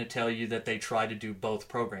 That's going to tell you that they try to do both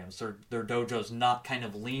programs. Their dojo's not kind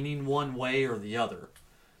of leaning one way or the other.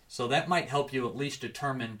 So that might help you at least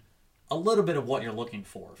determine a little bit of what you're looking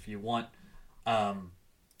for. If you want a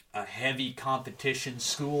heavy competition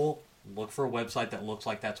school, look for a website that looks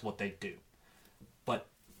like that's what they do. But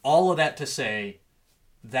all of that to say,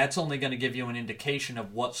 that's only going to give you an indication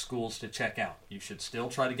of what schools to check out. You should still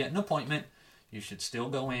try to get an appointment. You should still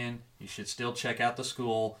go in. You should still check out the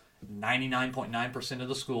school. 99.9% of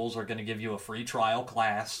the schools are going to give you a free trial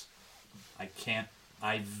class.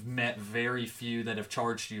 I've met very few that have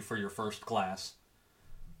charged you for your first class.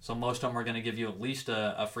 So most of them are going to give you at least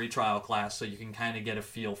a free trial class so you can kind of get a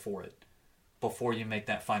feel for it before you make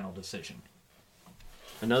that final decision.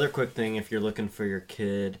 Another quick thing, if you're looking for your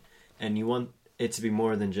kid and you want it to be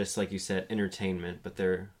more than just, like you said, entertainment, but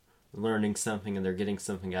they're learning something and they're getting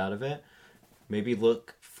something out of it, maybe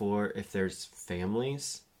look for if there's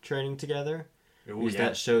families training together. Because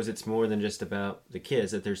that shows it's more than just about the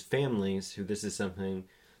kids, that there's families who this is something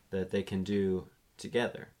that they can do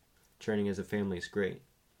together. Training as a family is great.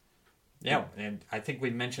 Yeah, and I think we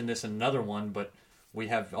mentioned this in another one, but we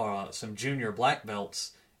have some junior black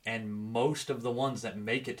belts, and most of the ones that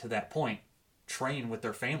make it to that point train with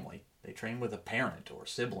their family. They train with a parent or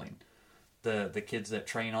sibling. The kids that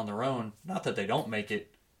train on their own, not that they don't make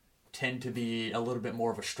it, tend to be a little bit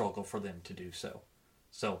more of a struggle for them to do so.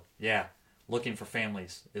 So, yeah, looking for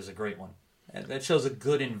families is a great one. And that shows a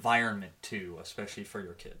good environment, too, especially for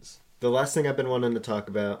your kids. The last thing I've been wanting to talk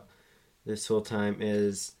about this whole time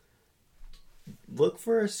is look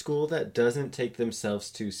for a school that doesn't take themselves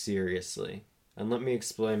too seriously. And let me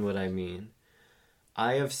explain what I mean.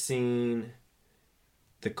 I have seen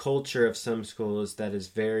the culture of some schools that is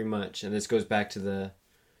very much, and this goes back to the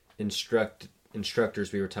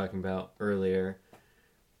instructors we were talking about earlier,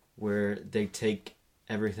 where they take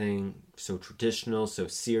everything so traditional, so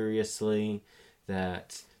seriously,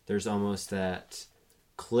 that there's almost that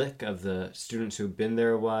clique of the students who've been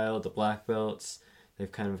there a while, the black belts.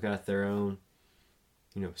 They've kind of got their own,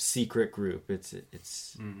 secret group. It's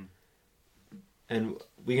mm-hmm. And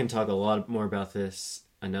we can talk a lot more about this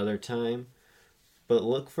another time, but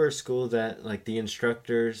look for a school that, like, the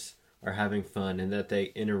instructors are having fun and that they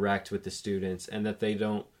interact with the students and that they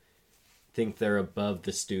don't think they're above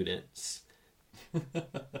the students.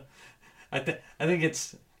 I think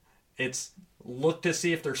it's look to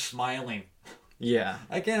see if they're smiling. Yeah.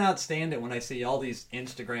 I cannot stand it when I see all these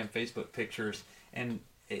Instagram, Facebook pictures, and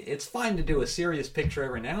it's fine to do a serious picture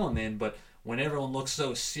every now and then, but when everyone looks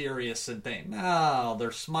so serious and think, no,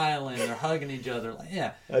 they're smiling, they're hugging each other. Like,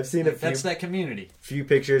 yeah, I've seen that's that community. Few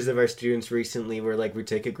pictures of our students recently where, like, we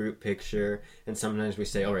take a group picture and sometimes we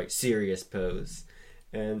say, all right, serious pose.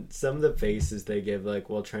 And some of the faces they give, like,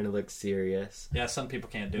 while trying to look serious. Yeah, some people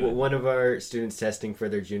can't do it. One of our students testing for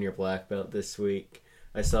their junior black belt this week,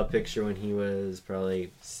 I saw a picture when he was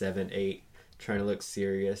probably 7, 8, trying to look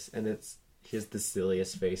serious, and he has the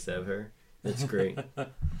silliest face ever. It's great.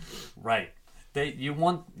 Right. You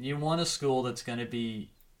want a school that's going to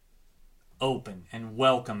be open and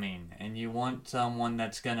welcoming, and you want someone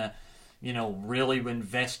that's going to, really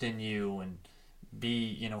invest in you and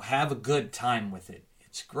be, have a good time with it.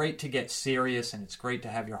 It's great to get serious, and it's great to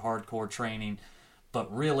have your hardcore training,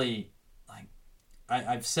 but really, like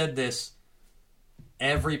I've said this,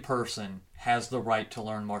 every person has the right to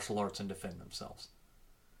learn martial arts and defend themselves.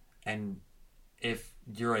 And if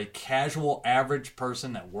you're a casual, average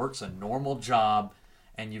person that works a normal job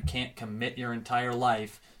and you can't commit your entire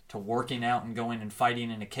life to working out and going and fighting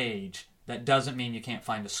in a cage, that doesn't mean you can't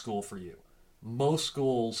find a school for you. Most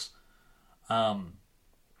schools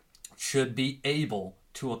should be able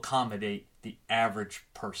to accommodate the average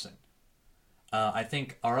person. I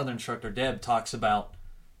think our other instructor, Deb, talks about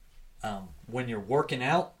when you're working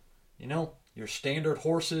out, your standard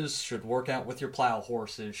horses should work out with your plow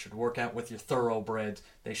horses, should work out with your thoroughbreds.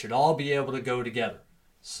 They should all be able to go together.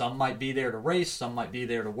 Some might be there to race, some might be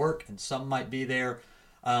there to work, and some might be there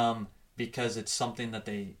because it's something that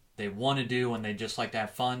they want to do and they just like to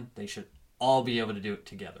have fun. They should all be able to do it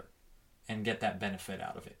together and get that benefit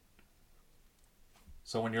out of it.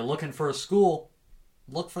 So when you're looking for a school,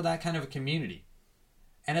 look for that kind of a community.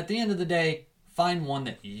 And at the end of the day, find one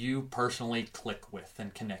that you personally click with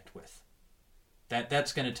and connect with.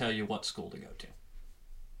 That's going to tell you what school to go to.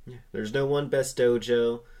 Yeah. There's no one best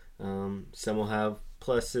dojo. Some will have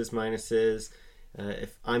pluses, minuses.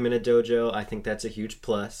 If I'm in a dojo, I think that's a huge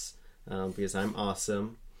plus because I'm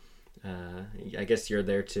awesome. I guess you're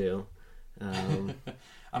there too.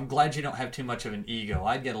 I'm glad you don't have too much of an ego.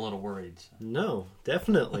 I'd get a little worried. No,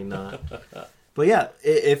 definitely not. But yeah,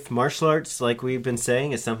 if martial arts, like we've been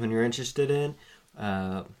saying, is something you're interested in,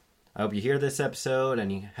 I hope you hear this episode and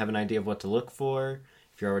you have an idea of what to look for.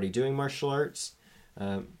 If you're already doing martial arts,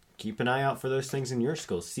 keep an eye out for those things in your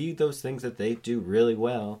school. See those things that they do really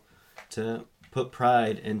well to put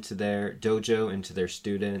pride into their dojo, into their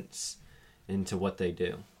students, into what they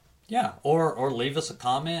do. Yeah, or leave us a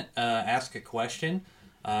comment, ask a question.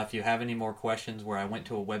 If you have any more questions where I went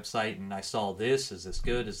to a website and I saw this, is this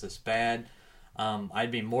good, is this bad?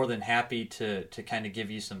 I'd be more than happy to kind of give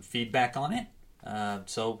you some feedback on it.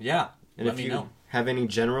 So yeah, and let me know. If you have any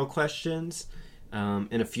general questions,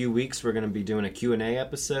 in a few weeks we're going to be doing a Q&A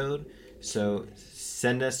episode. So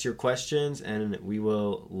send us your questions and we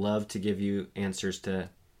will love to give you answers to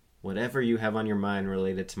whatever you have on your mind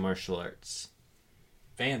related to martial arts.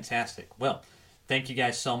 Fantastic. Well, thank you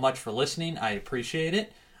guys so much for listening. I appreciate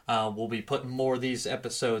it. We'll be putting more of these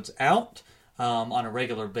episodes out on a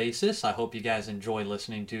regular basis. I hope you guys enjoy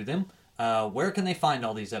listening to them. Where can they find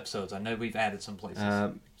all these episodes? I know we've added some places.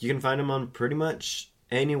 You can find them on pretty much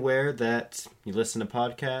anywhere that you listen to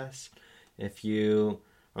podcasts. If you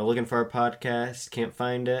are looking for our podcast, can't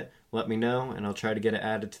find it, let me know, and I'll try to get it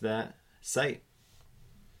added to that site.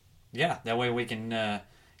 Yeah, that way we can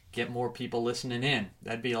get more people listening in.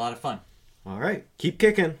 That'd be a lot of fun. All right, keep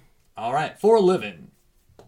kicking. All right, for a living.